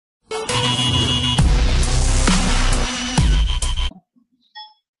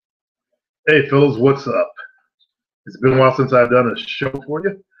Hey, fellas, what's up? It's been a while since I've done a show for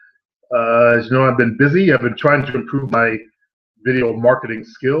you. As you know, I've been busy. I've been trying to improve my video marketing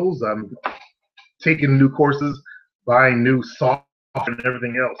skills. I'm taking new courses, buying new software and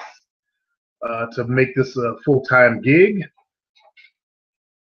everything else to make this a full-time gig.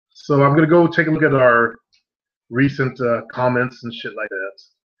 So I'm going to go take a look at our recent comments and shit like that.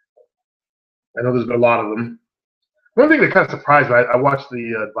 I know there's been a lot of them. One thing that kind of surprised me, I watched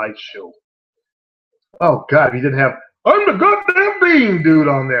the advice show. Oh, God, he didn't have, I'm the goddamn bean dude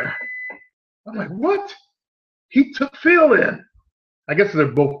on there. I'm like, what? He took Phil in. I guess they're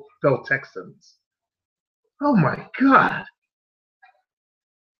both fellow Texans. Oh, my God.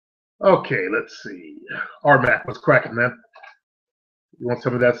 Okay, let's see. RMAC, what's cracking, man? You want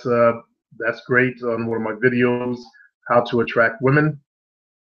some of that's great on one of my videos, how to attract women.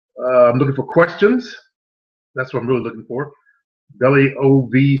 I'm looking for questions. That's what I'm really looking for. Belly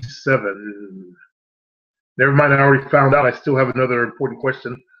OV7. Never mind, I already found out. I still have another important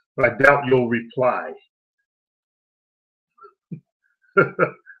question, but I doubt you'll reply.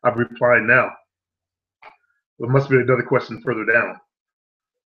 I'm replying now. There must be another question further down.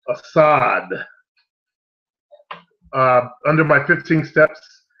 Assad. Under my 15 steps,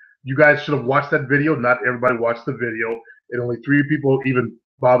 you guys should have watched that video. Not everybody watched the video, and only 3 people even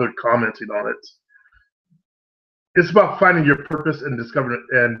bothered commenting on it. It's about finding your purpose and discovering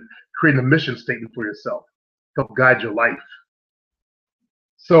it and creating a mission statement for yourself. Help guide your life.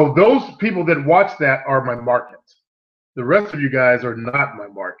 So those people that watch that are my market. The rest of you guys are not my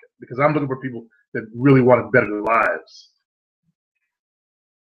market because I'm looking for people that really want to better their lives.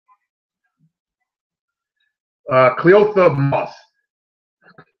 Cleotha Moss.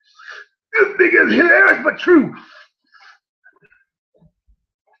 This nigga is hilarious but true.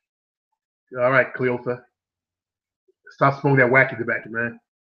 All right, Cleotha. Stop smoking that wacky tobacco, man.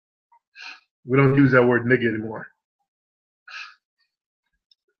 We don't use that word nigga anymore.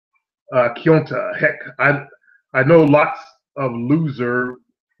 Kionta, heck, I know lots of loser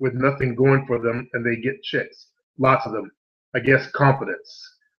with nothing going for them and they get chicks. Lots of them. I guess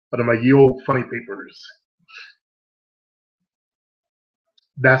confidence. Under my ye old funny papers.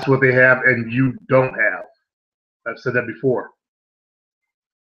 That's what they have and you don't have. I've said that before.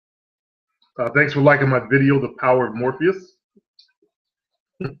 Thanks for liking my video, The Power of Morpheus.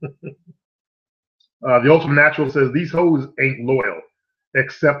 The Ultimate Natural says, these hoes ain't loyal,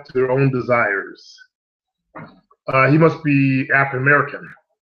 except to their own desires. He must be African-American.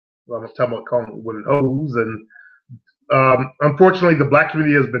 Well, I'm talking about calling women hoes. And unfortunately, the black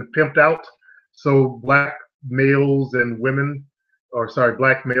community has been pimped out. So black males and women, or sorry,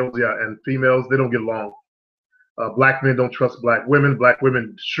 black males, yeah, and females, they don't get along. Black men don't trust black women. Black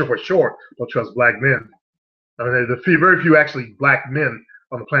women, sure, don't trust black men. I mean, there's very few actually black men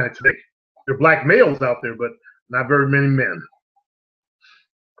on the planet today. There are black males out there, but not very many men.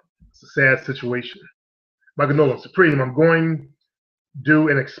 It's a sad situation. Michael Nolan, Supreme, I'm going to do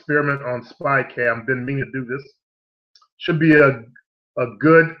an experiment on spy cam. Been meaning to do this. Should be a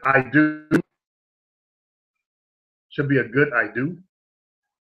good I do. Should be a good I do.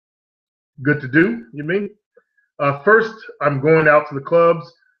 Good to do, you mean? First, I'm going out to the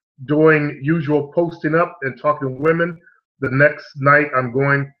clubs, doing usual posting up and talking to women. The next night, I'm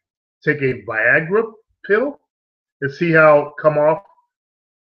going to take a Viagra pill and see how it come off.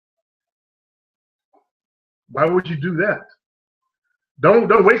 Why would you do that? Don't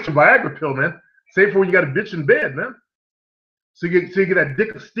waste your Viagra pill, man. Save it for when you got a bitch in bed, man. So you get that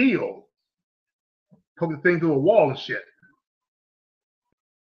dick of steel. Poke the thing through a wall and shit.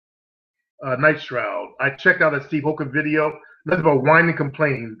 Night Shroud. I checked out that Steve Hoken video. Nothing but whining and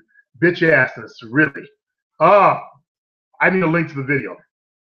complaining. Bitch assness, really. I need a link to the video.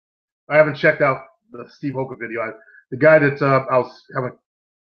 I haven't checked out the Steve Hoken video. The guy that I was having a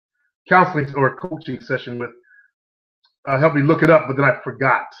counseling or a coaching session with helped me look it up, but then I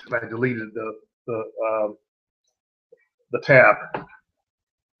forgot. I deleted the tab.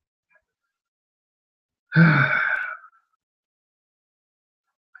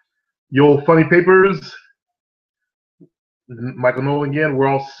 Yo, funny papers. Michael Nolan again. We're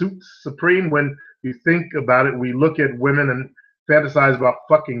all suits supreme. When you think about it, we look at women and fantasize about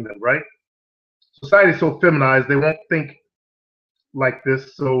fucking them, right? Society's so feminized, they won't think like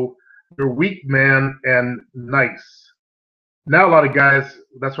this. So you're weak, man, and nice. Now a lot of guys,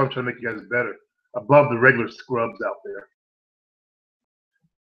 that's why I'm trying to make you guys better. Above the regular scrubs out there.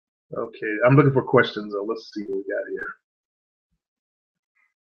 Okay, I'm looking for questions though. Let's see what we got here.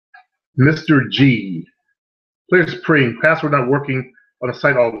 Mr. G. Player Supreme. Password not working on a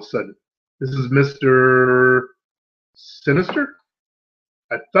site all of a sudden. This is Mr. Sinister?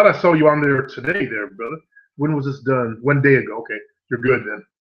 I thought I saw you on there today, there, brother. When was this done? 1 day ago. Okay, you're good then.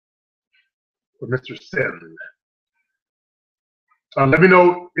 For Mr. Sin. Let me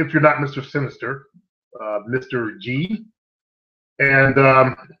know if you're not Mr. Sinister, Mr. G, and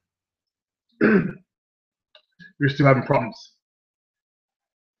you're still having problems.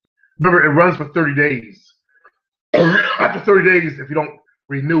 Remember, it runs for 30 days. After 30 days, if you don't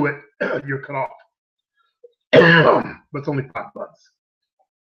renew it, you're cut off. But it's only $5.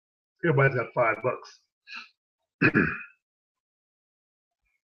 Everybody's got $5.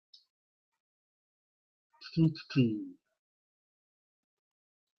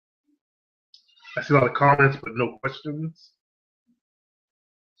 I see a lot of comments, but no questions.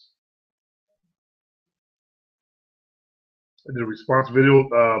 I did a response video.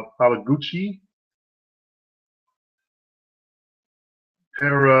 Palagucci.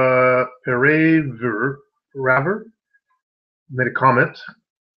 Raver made a comment.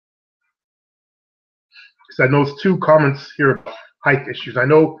 So I noticed 2 comments here about height issues. I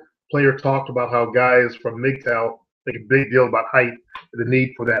know Player talked about how guys from MGTOW make a big deal about height and the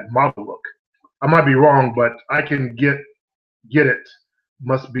need for that model look. I might be wrong, but I can get it.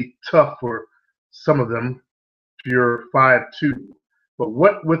 Must be tough for some of them if you're 5'2". But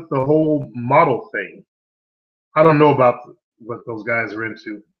what with the whole model thing? I don't know about what those guys are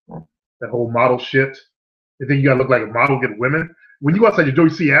into. That whole model shit. They think you gotta look like a model to get women. When you go outside your door,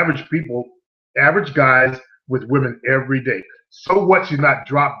 you see average people, average guys with women every day. So what? She's not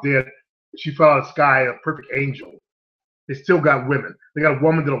drop dead. She fell out of the sky, a perfect angel. They still got women. They got a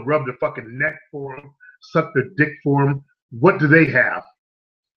woman that'll rub their fucking neck for them, suck their dick for them. What do they have?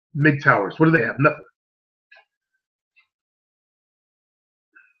 MGTOWers. What do they have? Nothing.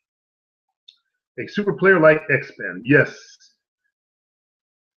 A super player like X-Men. Yes.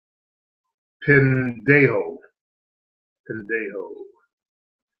 Pendejo.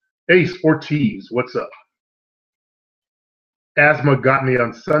 Ace Ortiz. What's up? Asthma got me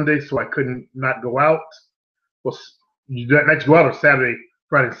on Sunday, so I couldn't not go out. Well, you next go out on Saturday,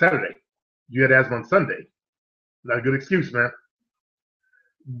 Friday, Saturday. You had asthma on Sunday. Not a good excuse, man.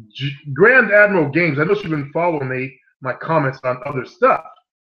 Grand Admiral Games. I know she's been following me, my comments on other stuff.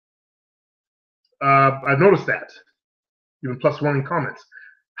 I noticed that. You've been +1 in comments.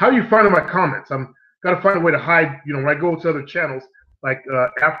 How are you finding my comments? I'm got to find a way to hide. You know, when I go to other channels like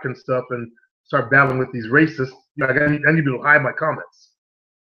African stuff and start battling with these racists, you know, I need to be able to hide my comments.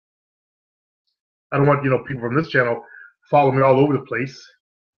 I don't want people from this channel follow me all over the place.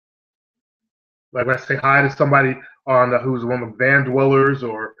 Like when I say hi to somebody on who's one of the Van Dwellers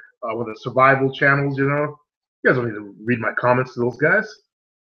or one of the survival channels, you guys don't need to read my comments to those guys.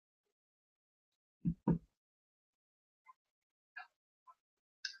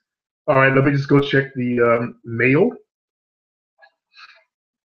 All right, let me just go check the mail.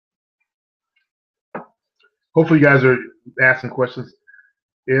 Hopefully you guys are asking questions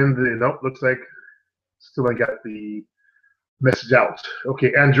in the, nope, looks like still I got the message out.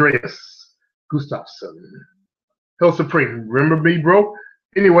 Okay, Andreas Gustafsson. Hell Supreme, remember me, bro?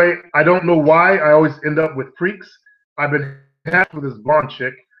 Anyway, I don't know why I always end up with freaks. I've been happy with this blonde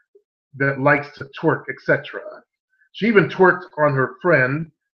chick that likes to twerk, etc. She even twerked on her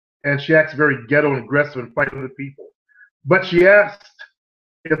friend, and she acts very ghetto and aggressive and fight with people. But she asked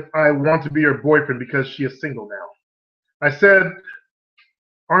if I want to be her boyfriend because she is single now. I said,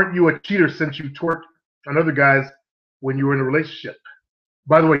 aren't you a cheater since you twerked on other guys when you were in a relationship?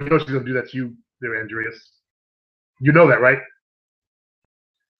 By the way, you know she's going to do that to you there, Andreas. You know that, right?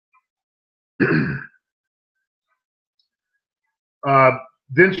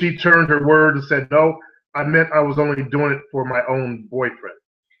 Then she turned her word and said, no, I meant I was only doing it for my own boyfriend.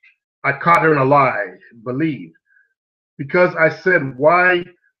 I caught her in a lie, believe. Because I said, why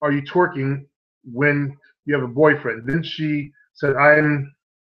are you twerking when you have a boyfriend? Then she said, I'm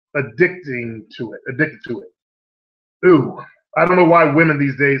addicted to it. Ooh, I don't know why women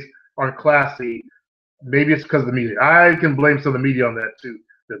these days aren't classy. Maybe it's because of the media. I can blame some of the media on that too,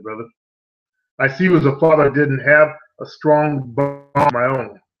 good brother. I see you as a father. I didn't have a strong bond of my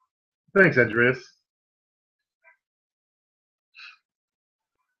own. Thanks, Andreas.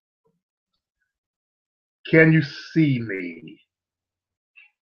 Can you see me?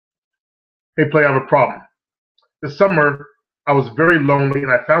 Hey, play, I have a problem. This summer, I was very lonely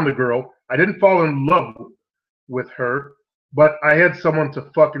and I found a girl. I didn't fall in love with her, but I had someone to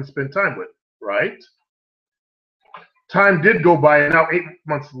fucking spend time with, right? Time did go by, and now 8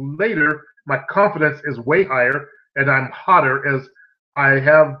 months later, my confidence is way higher and I'm hotter as I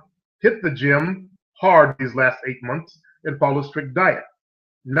have hit the gym hard these last 8 months and followed a strict diet.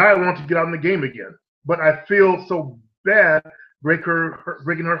 Now I want to get out in the game again, but I feel so bad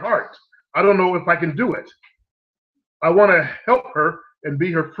breaking her heart. I don't know if I can do it. I want to help her and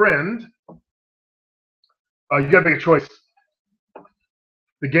be her friend. You got to make a choice.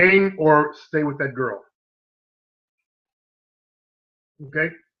 The game or stay with that girl. Okay?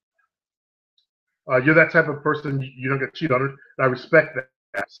 You're that type of person, you don't get cheated on her. I respect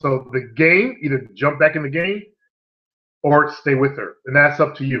that. So the game, either jump back in the game or stay with her. And that's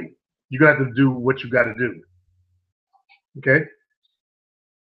up to you. You're going to have to do what you got to do. Okay?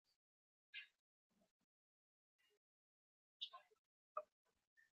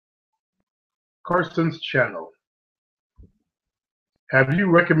 Carson's channel. Have you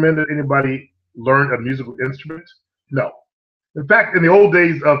recommended anybody learn a musical instrument? No. In fact, in the old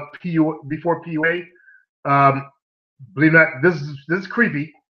days of before PUA, believe it or not, this is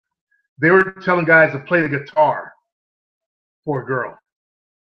creepy. They were telling guys to play the guitar for a girl.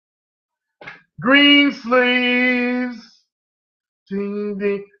 Green sleeves. Ding,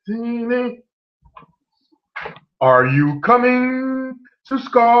 ding, ding, ding. Are you coming to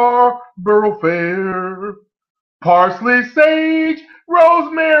Scarborough Fair? Parsley, sage,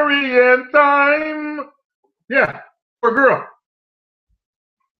 rosemary, and thyme. Yeah, for a girl.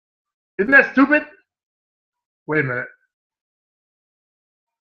 Isn't that stupid? Wait a minute.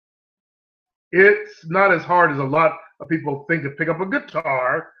 It's not as hard as a lot of people think to pick up a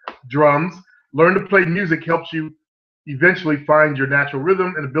guitar, drums. Learn to play music helps you eventually find your natural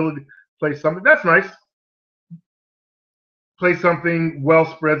rhythm and ability to play something. That's nice. Play something well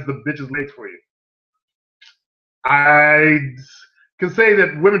spreads the bitch's legs for you. I can say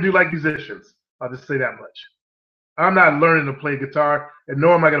that women do like musicians. I'll just say that much. I'm not learning to play guitar, and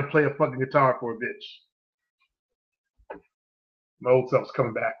nor am I going to play a fucking guitar for a bitch. My old self's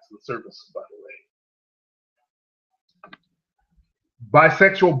coming back to the surface, by the way.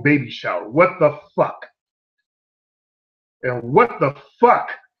 Bisexual baby shower. What the fuck? And what the fuck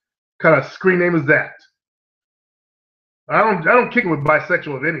kind of screen name is that? I don't kick it with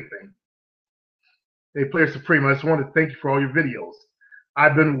bisexual of anything. Hey, Player Supreme, I just want to thank you for all your videos.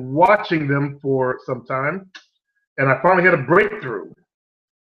 I've been watching them for some time, and I finally had a breakthrough.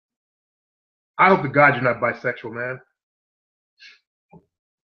 I hope to God you're not bisexual, man.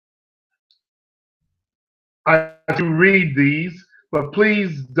 I do read these, but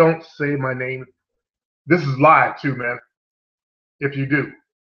please don't say my name. This is live too, man. If you do.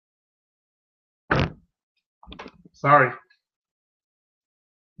 Sorry.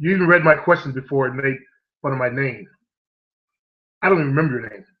 You even read my questions before and made fun of my name. I don't even remember your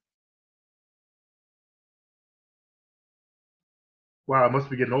name. Wow, I must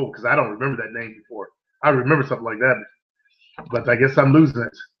be getting old because I don't remember that name before. I remember something like that, but I guess I'm losing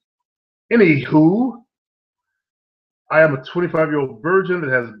it. Anywho, I am a 25-year-old virgin that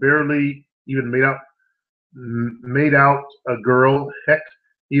has barely even made out a girl. Heck,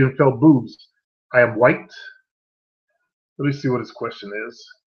 even felt boobs. I am white. Let me see what his question is.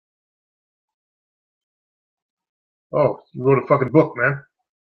 Oh, you wrote a fucking book, man.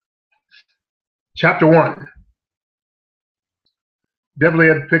 Chapter 1. Definitely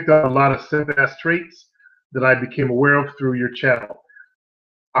had picked up a lot of simp-ass traits that I became aware of through your channel.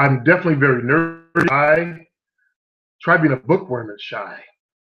 I'm definitely very nerdy. I try being a bookworm and shy.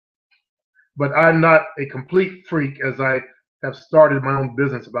 But I'm not a complete freak, as I have started my own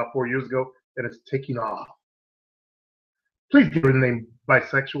business about 4 years ago, and it's taking off. Please give her the name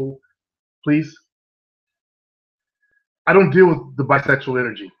bisexual, please. I don't deal with the bisexual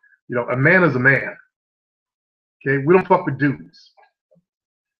energy. You know, a man is a man. Okay, we don't fuck with dudes.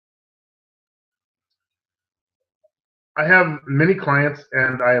 I have many clients,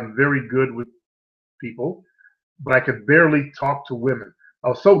 and I am very good with people, but I could barely talk to women. I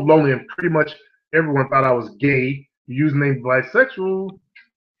was so lonely, and pretty much everyone thought I was gay. You use the name bisexual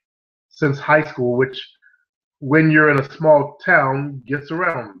since high school, which, when you're in a small town, gets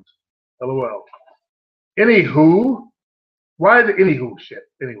around. LOL. Anywho, why the anywho shit?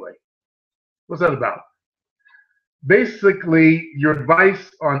 Anyway, what's that about? Basically, your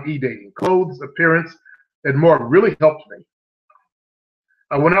advice on e-dating, clothes, appearance, and more really helped me.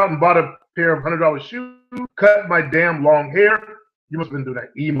 I went out and bought a pair of $100 shoes, cut my damn long hair. You must have been doing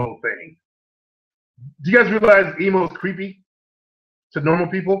that emo thing. Do you guys realize emo is creepy to normal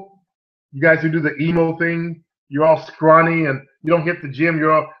people? You guys who do the emo thing, you're all scrawny and you don't hit the gym.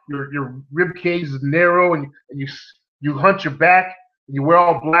 Your rib cage is narrow and you hunch your back and you wear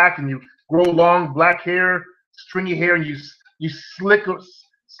all black and you grow long black hair, stringy hair, and you slip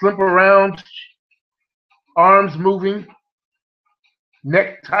around, arms moving,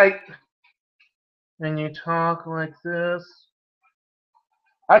 neck tight, and you talk like this.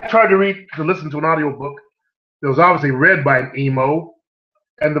 I tried to listen to an audiobook that was obviously read by an emo,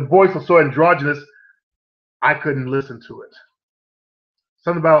 and the voice was so androgynous, I couldn't listen to it.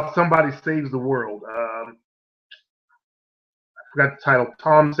 Something about Somebody Saves the World. I forgot the title.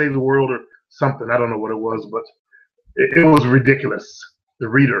 Tom Saves the World or something. I don't know what it was, but it was ridiculous. The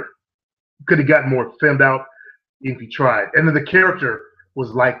reader could have gotten more femmed out if he tried. And then the character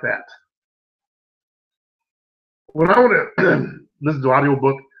was like that. When I want to listen to an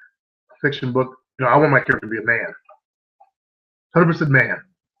audiobook, fiction book, I want my character to be a man. 100% man.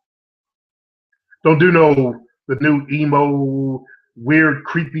 Don't do the new emo, weird,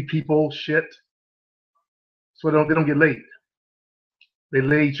 creepy people shit. So they don't get laid. They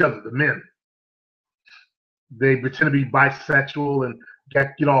lay each other, the men. They pretend to be bisexual and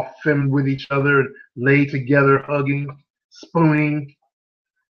get all femme with each other and lay together, hugging, spooning.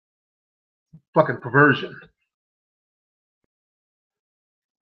 Fucking perversion.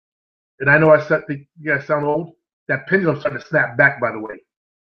 And I know think you guys sound old. That pendulum's starting to snap back, by the way.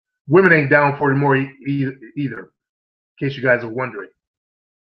 Women ain't down for it anymore either, in case you guys are wondering.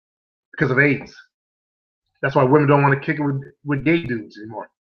 Because of AIDS. That's why women don't want to kick it with gay dudes anymore.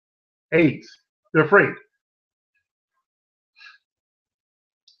 AIDS. They're afraid.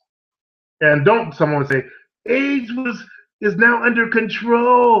 And don't someone say, AIDS is now under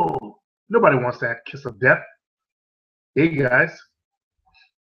control. Nobody wants that kiss of death. Hey, guys.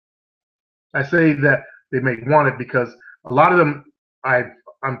 I say that they may want it because a lot of them,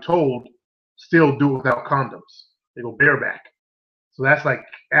 I'm told, still do it without condoms. They go bareback. So that's like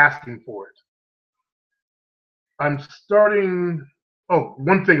asking for it. I'm starting. Oh,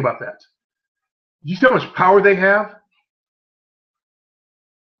 one thing about that. You see how much power they have?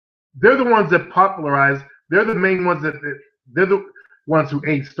 They're the ones that popularize. They're the main ones they're the ones who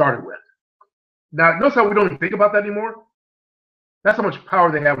AIDS started with. Now, notice how we don't even think about that anymore? That's how much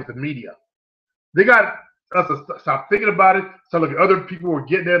power they have with the media. They got us to stop thinking about it. So look at other people who are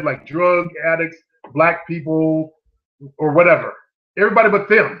getting it, like drug addicts, black people, or whatever. Everybody but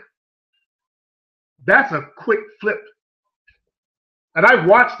them. That's a quick flip. And I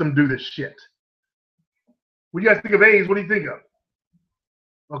watched them do this shit. When you guys think of AIDS, what do you think of?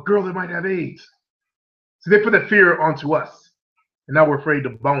 A girl that might have AIDS. So they put that fear onto us. And now we're afraid to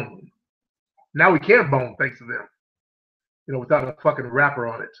bone. Now we can't bone thanks to them. Without a fucking wrapper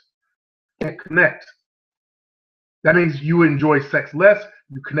on it. Can't connect. That means you enjoy sex less.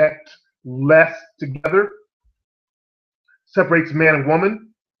 You connect less together. Separates man and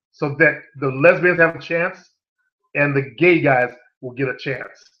woman so that the lesbians have a chance and the gay guys will get a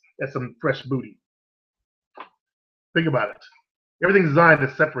chance at some fresh booty. Think about it. Everything's designed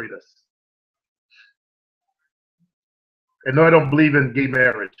to separate us. And no, I don't believe in gay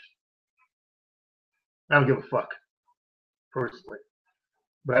marriage. I don't give a fuck, personally.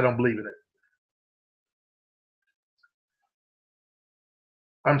 But I don't believe in it.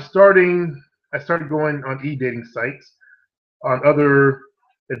 I started going on e-dating sites on other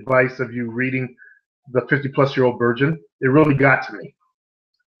advice of you reading The 50-Plus-Year-Old Virgin. It really got to me.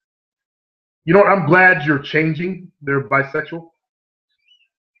 You know what? I'm glad you're changing. They're bisexual.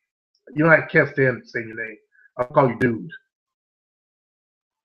 I can't stand saying your name. I'll call you dude.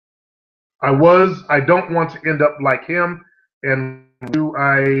 I don't want to end up like him. And do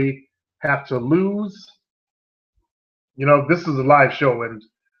I have to lose? This is a live show, and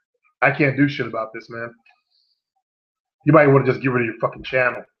I can't do shit about this, man. You might want to just get rid of your fucking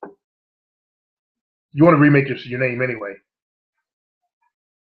channel. You want to remake your name anyway.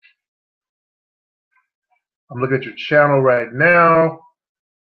 I'm looking at your channel right now.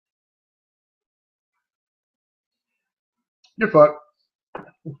 You're fucked.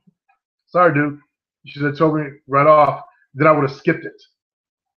 Sorry, dude. You should have told me right off. Then I would have skipped it.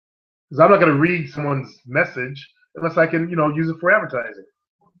 Because I'm not going to read someone's message unless I can, use it for advertising.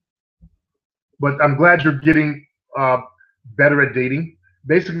 But I'm glad you're getting better at dating.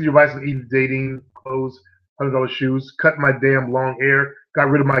 Basically, your advice on dating, clothes, $100 shoes, cut my damn long hair, got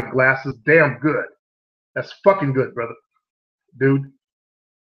rid of my glasses. Damn good. That's fucking good, brother. Dude.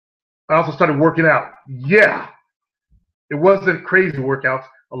 I also started working out. Yeah. It wasn't crazy workouts, as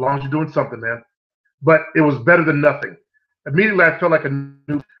long as you're doing something, man. But it was better than nothing. Immediately, I felt like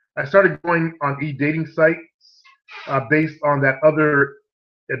I started going on e-dating sites based on that other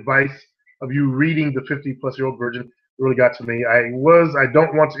advice of you reading The 50-Plus-Year-Old Virgin. It really got to me. I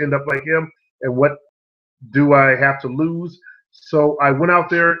don't want to end up like him, and what do I have to lose? So I went out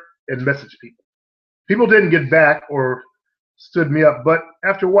there and messaged people. People didn't get back or stood me up, but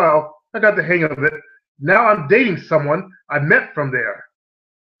after a while, I got the hang of it. Now I'm dating someone I met from there.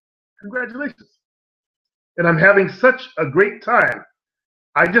 Congratulations. And I'm having such a great time.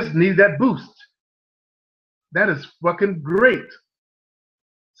 I just need that boost. That is fucking great.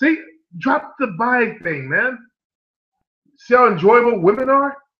 See, drop the buy thing, man. See how enjoyable women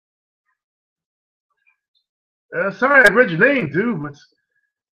are? Sorry I read your name, dude, but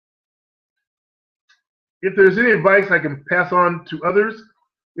if there's any advice I can pass on to others,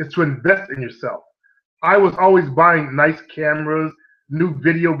 it's to invest in yourself. I was always buying nice cameras, new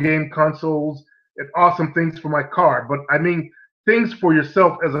video game consoles, and awesome things for my car, but I mean things for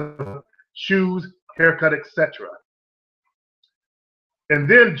yourself as a shoes, haircut, etc. And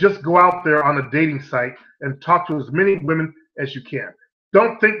then just go out there on a dating site and talk to as many women as you can.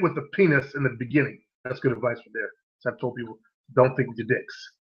 Don't think with the penis in the beginning. That's good advice from there. So I've told people, don't think with your dicks.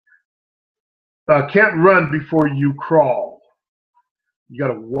 Can't run before you crawl. You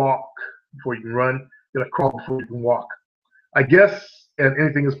got to walk before you can run. You got to crawl before you can walk. I guess, and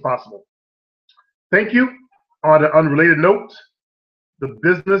anything is possible. Thank you. On an unrelated note, the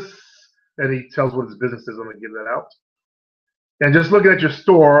business, and he tells what his business is. I'm going to give that out. And just looking at your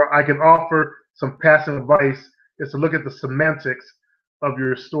store, I can offer some passing advice is to look at the semantics of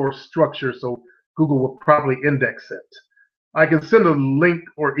your store structure so Google will probably index it. I can send a link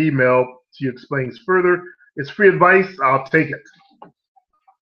or email to you explains further. It's free advice. I'll take it.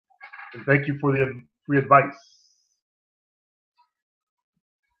 And thank you for the free advice.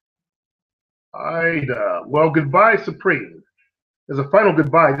 Ida. Well, goodbye, Supreme. As a final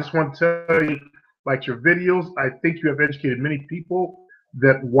goodbye, I just want to tell you, like your videos, I think you have educated many people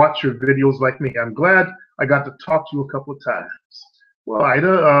that watch your videos like me. I'm glad I got to talk to you a couple of times. Well,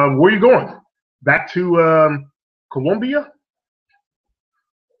 Ida, where are you going? Back to Colombia?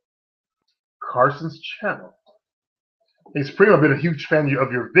 Carson's channel. Hey, Supreme, I've been a huge fan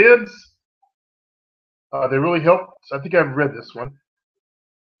of your vids. They really helped. I think I've read this one.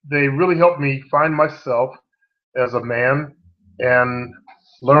 They really helped me find myself as a man and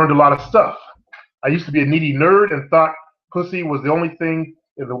learned a lot of stuff. I used to be a needy nerd and thought pussy was the only thing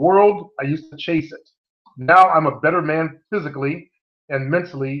in the world. I used to chase it. Now I'm a better man physically and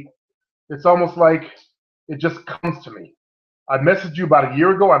mentally. It's almost like it just comes to me. I messaged you about a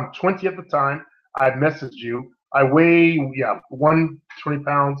year ago. I'm 20 at the time. I messaged you. I weigh, 120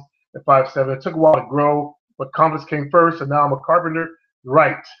 pounds at 5'7". It took a while to grow, but confidence came first, and now I'm a carpenter.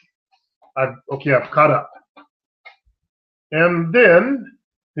 Right. I've caught up. And then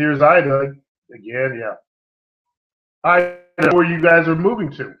here's Ida again. Yeah. Ida, where you guys are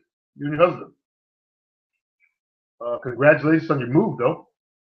moving to, you and your husband. Congratulations on your move, though.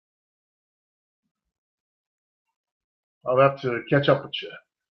 I'll have to catch up with you.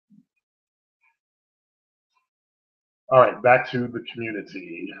 All right, back to the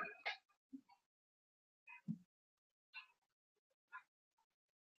community.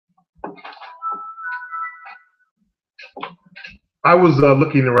 I was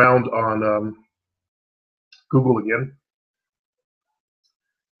looking around on Google again,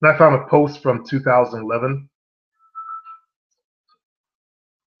 and I found a post from 2011.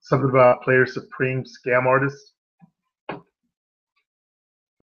 Something about Player Supreme scam artist.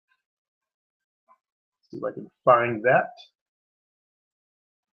 See if I can find that.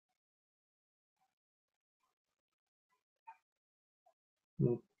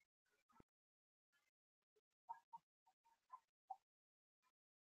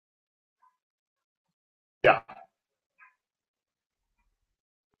 Yeah.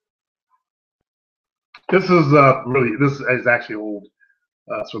 This is this is actually old.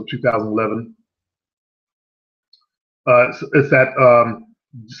 It's from 2011. It's that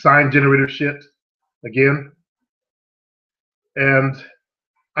sign generator shit again. And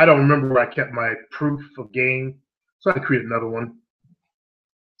I don't remember where I kept my proof of game, so I had to create another one.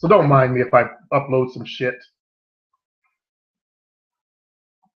 So don't mind me if I upload some shit.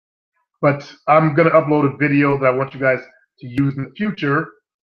 But I'm going to upload a video that I want you guys to use in the future.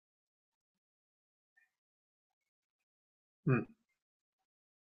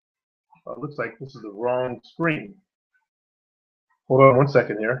 Looks like this is the wrong screen. Hold on one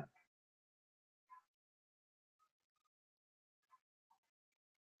second here.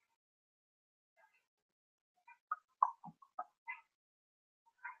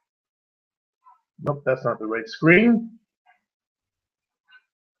 Nope, that's not the right screen.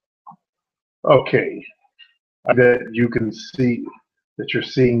 Okay. I bet you can see that you're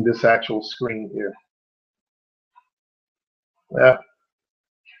seeing this actual screen here. Yeah.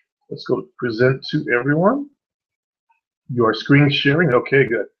 Let's go to present to everyone. You are screen sharing? Okay,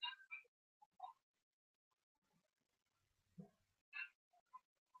 good.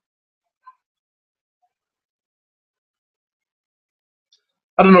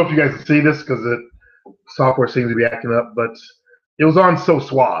 I don't know if you guys can see this because the software seems to be acting up, but it was on So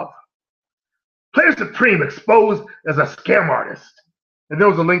Suave. Player Supreme exposed as a scam artist. And there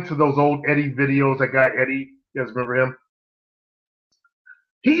was a link to those old Eddie videos. That guy Eddie, you guys remember him?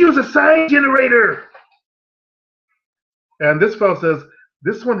 He used a sign generator. And this fellow says,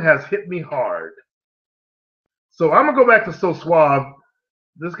 this one has hit me hard. So I'm going to go back to So Suave.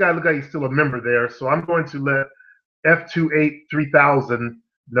 This guy looks like he's still a member there. So I'm going to let F283,000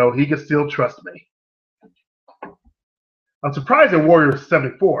 know he can still trust me. I'm surprised at Warrior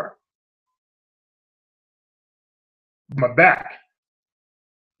 74. My back.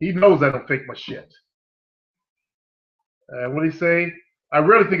 He knows I don't fake my shit. What did he say? I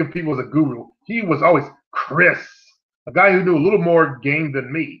rarely think of people as a guru. He was always Chris, a guy who knew a little more game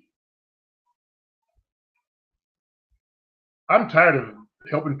than me. I'm tired of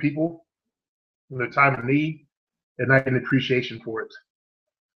helping people in their time of need and not getting appreciation for it.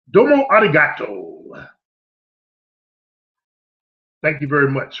 Domo arigato. Thank you very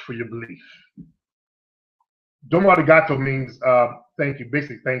much for your belief. Domo arigato means thank you,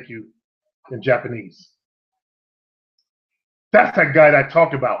 basically thank you in Japanese. That's that guy that I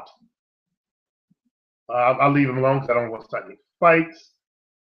talked about. I'll leave him alone because I don't want to start any fights.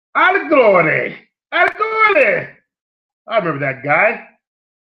 Allegore! Allegore! I remember that guy.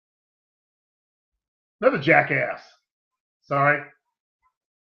 Another jackass. Sorry.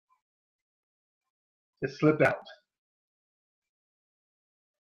 It slipped out.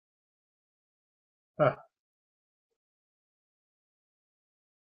 Huh.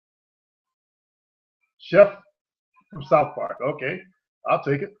 Chef from South Park. Okay, I'll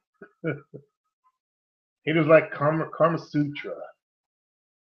take it. Haters like Karma Sutra.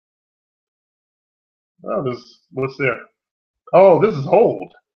 Oh, what's there? Oh, this is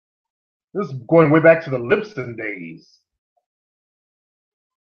old. This is going way back to the Lipson days.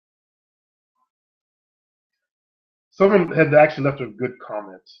 Someone had actually left a good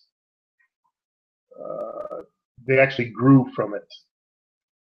comment. They actually grew from it.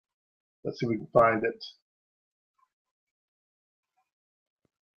 Let's see if we can find it.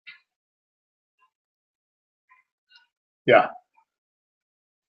 Yeah.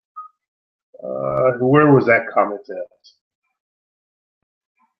 Where was that comment at?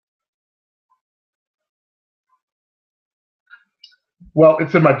 Well,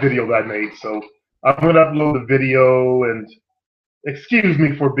 it's in my video that I made, so I'm going to upload the video, and excuse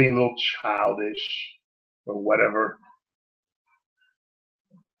me for being a little childish or whatever.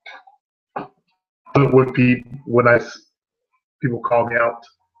 When people call me out,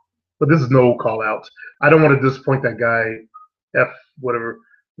 but this is no call out. I don't want to disappoint that guy, whatever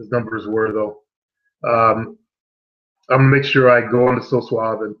his numbers were, though. I'm gonna make sure I go on to So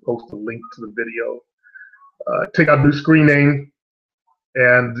Suave and post a link to the video. Take out new screen name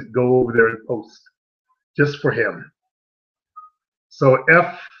and go over there and post just for him. So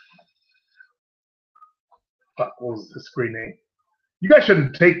what was the screen name? You guys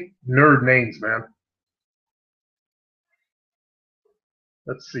shouldn't take nerd names, man.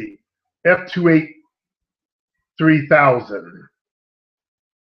 Let's see. F283,000.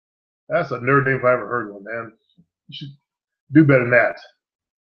 That's a nerd name if I ever heard one, man. You should do better than that.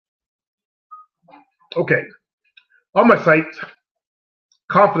 Okay. On my site,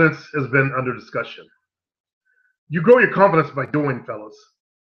 confidence has been under discussion. You grow your confidence by doing, fellas.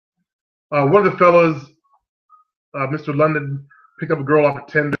 One of the fellas, Mr. London, picked up a girl off a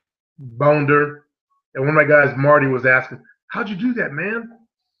Tinder, boned her, and one of my guys, Marty, was asking, how'd you do that, man?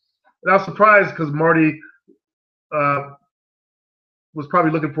 And I was surprised because Marty was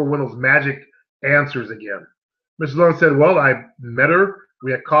probably looking for one of those magic answers again. Mr. London said, well, I met her,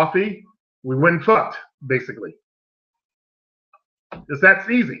 we had coffee, we went and fucked, basically. It's that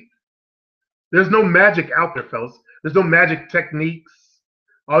easy. There's no magic out there, fellas. There's no magic techniques.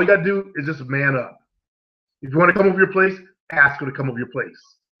 All you got to do is just man up. If you want to come over your place, ask her to come over your place.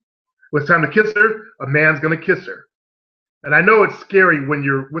 When it's time to kiss her, a man's going to kiss her. And I know it's scary when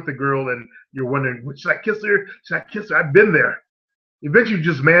you're with a girl and you're wondering, should I kiss her? Should I kiss her? I've been there. Eventually, you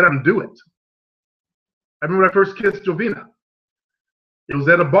just man up and do it. I remember when I first kissed Jovina. It was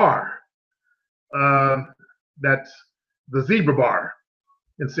at a bar. That's the Zebra Bar.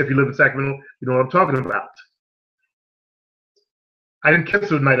 And if you live in Sacramento, you know what I'm talking about. I didn't kiss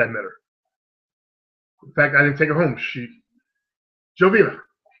her the night I met her. In fact, I didn't take her home. Jovina.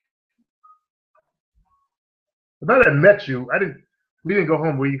 The night I met you, we didn't go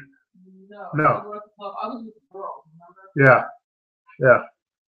home. No. I was with the girl, remember? Yeah.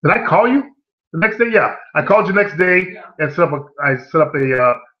 Did I call you the next day? Yeah. I called you the next day and I set up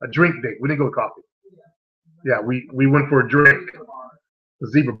a drink date. We didn't go to coffee. Yeah, we went for a drink. The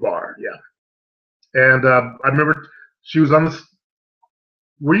Zebra Bar, yeah. And I remember she was on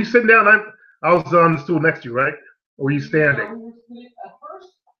were you sitting down? I was on the stool next to you, right? Or were you standing? We were sitting,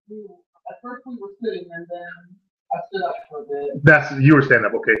 at first we were sitting, and then I stood up for a bit. You were standing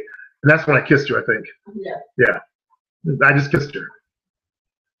up, okay. And that's when I kissed you, I think. Yeah. Yeah. I just kissed her.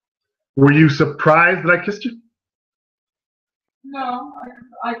 Were you surprised that I kissed you? No,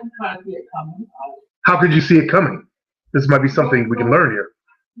 I can kind of see it coming. How could you see it coming? This might be something we can learn here.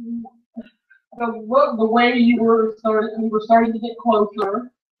 The way we were starting to get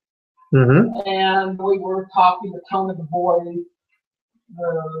closer, and we were talking, the tone of the voice.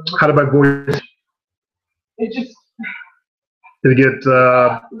 How did my voice? It just. Did it get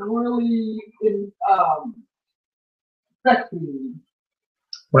really sexy?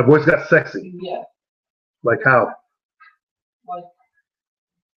 My voice got sexy. Yeah. Like how? Like, I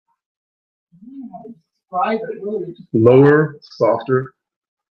don't know how to describe it, really. Lower, softer,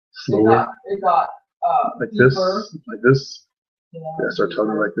 slower. It got like deeper. like this. Yeah, start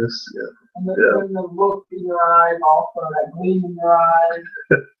talking like this. Yeah. And then the look in your eyes, also that gleam in your eyes.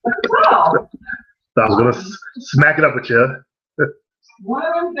 Wow. I was gonna smack it up with you. One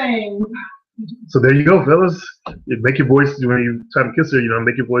of them things. So there you go, fellas. You make your voice when you try to kiss her.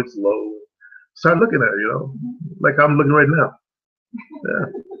 Make your voice low. Start looking at her. Like I'm looking right now.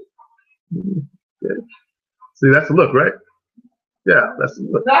 Yeah. See, that's the look, right? Yeah, that's the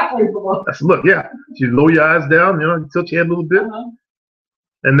look. Exactly the look. That's the look. Yeah. You lower your eyes down. You tilt your head a little bit,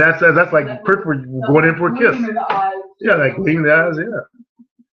 and that's like perfect for going in for a kiss. Yeah, like gleam in the eyes. Yeah.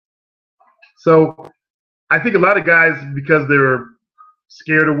 So I think a lot of guys, because they're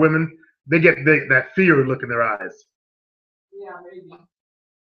scared of women, they get that fear look in their eyes. Yeah, maybe.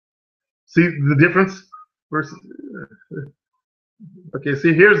 See the difference? Versus, okay,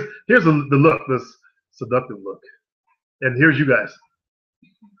 see here's the look, this seductive look, and here's you guys.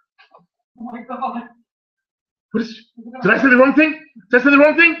 Oh my God! Did I say the wrong thing? Did I say the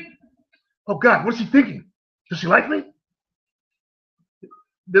wrong thing? Oh God, what's she thinking? Does she like me?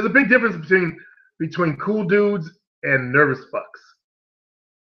 There's a big difference between cool dudes and nervous fucks.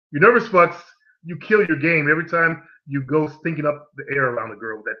 Your nervous fucks, you kill your game every time you go stinking up the air around a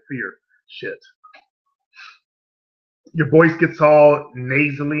girl with that fear shit. Your voice gets all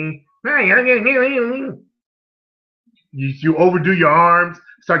nasally. You overdo your arms,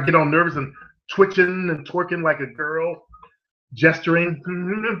 start getting all nervous and twitching and twerking like a girl, gesturing. At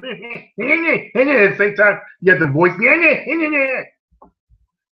the same time, you have the voice.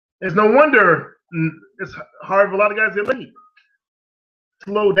 It's no wonder it's hard for a lot of guys to leave.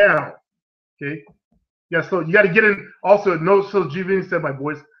 Slow down, okay? Yeah, so you got to get in. Also, so Giovanni said my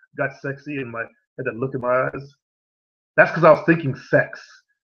voice got sexy and had that look in my eyes. That's because I was thinking sex.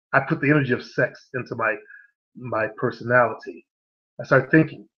 I put the energy of sex into my personality. I started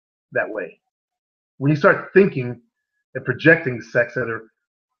thinking that way. When you start thinking and projecting sex at her,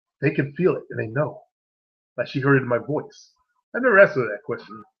 they can feel it and they know. Like she heard it in my voice. I never asked her that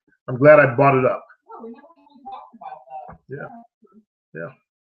question. I'm glad I brought it up. No, we never really talked about that. Yeah.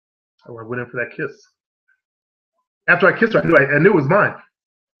 I went in for that kiss. After I kissed her, I knew it was mine.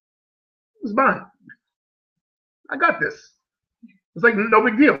 It was mine. I got this. It's like no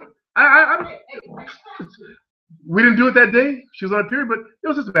big deal. We didn't do it that day. She was on a period, but it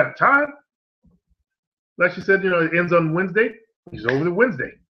was just a matter of time. Like she said, it ends on Wednesday. She's over the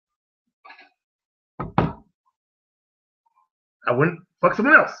Wednesday. I went fuck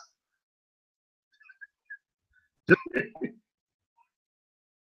someone else.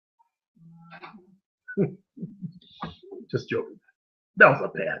 Just joking. That was a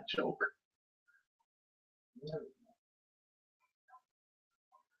bad joke.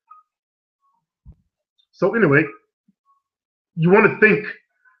 So anyway, you want to think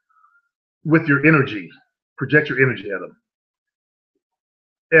with your energy, project your energy at them.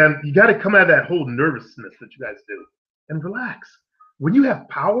 And you got to come out of that whole nervousness that you guys do and relax. When you have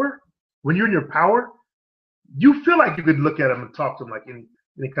power, when you're in your power, you feel like you could look at them and talk to them like any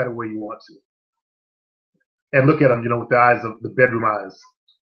kind of way you want to. And look at them, with the eyes of the bedroom eyes,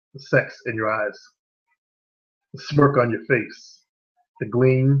 the sex in your eyes, the smirk on your face, the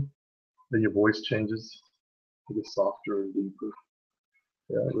gleam, then your voice changes. It gets softer and deeper.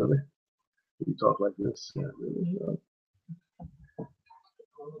 Yeah, really? You talk like this. Yeah, really.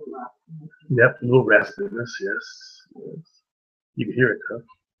 Yep, a little raspiness, yes. You can hear it, huh?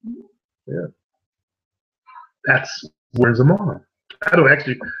 Yeah. That's turns them on. I don't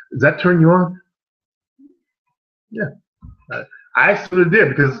actually. Does that turn you on? Yeah. I sort of did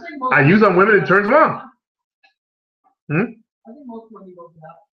because I use on women, it turns them on. I think most women go for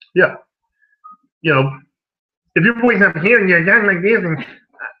that. Yeah. If your voice up here and you're young like this, and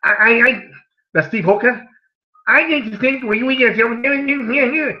I that's Steve Hoka. I get to think we get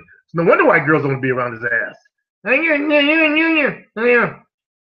No wonder why girls don't want to be around his ass.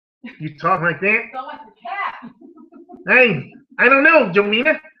 You talk like that? Sound like the cat. Hey, I don't know,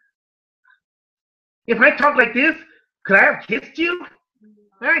 Jolena. If I talk like this, could I have kissed you?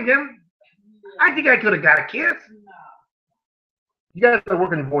 I think I could have got a kiss. You guys gotta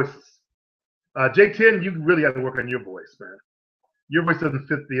work on your voices. J10, you really have to work on your voice, man. Your voice doesn't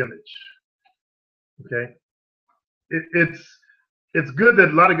fit the image. Okay? It's good that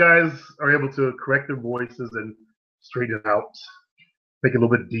a lot of guys are able to correct their voices and straighten it out, make it a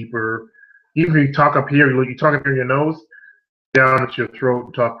little bit deeper. Even if you talk up here, you talk up here in your nose, down at your throat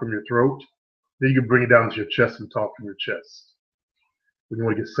and talk from your throat. Then you can bring it down to your chest and talk from your chest. When you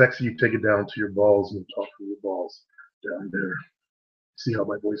want to get sexy, you take it down to your balls and talk from your balls down there. See how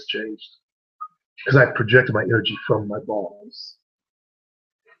my voice changed? Because I projected my energy from my balls.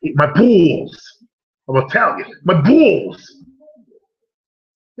 My balls! I'm Italian. My balls!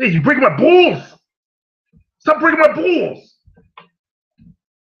 Hey, you breaking my balls! Stop breaking my balls!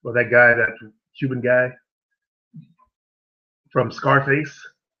 Well, that guy, that Cuban guy from Scarface.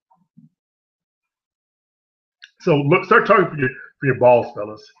 So look, start talking from your balls,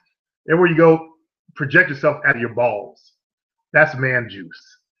 fellas. Everywhere you go, project yourself out of your balls. That's man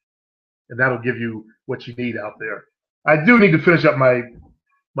juice. And that'll give you what you need out there. I do need to finish up my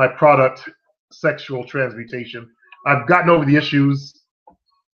product, sexual transmutation. I've gotten over the issues.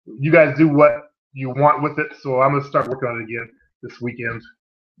 You guys do what you want with it, so I'm going to start working on it again this weekend.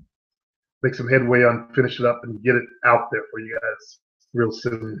 Make some headway on finish it up and get it out there for you guys real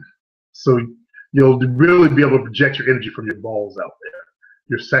soon. So you'll really be able to project your energy from your balls out there,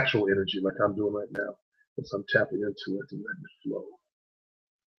 your sexual energy like I'm doing right now. As I'm tapping into it and letting it flow.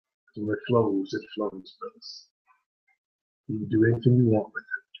 When it flows, brothers. You can do anything you want with it.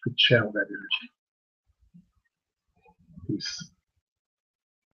 You can channel that energy. Peace.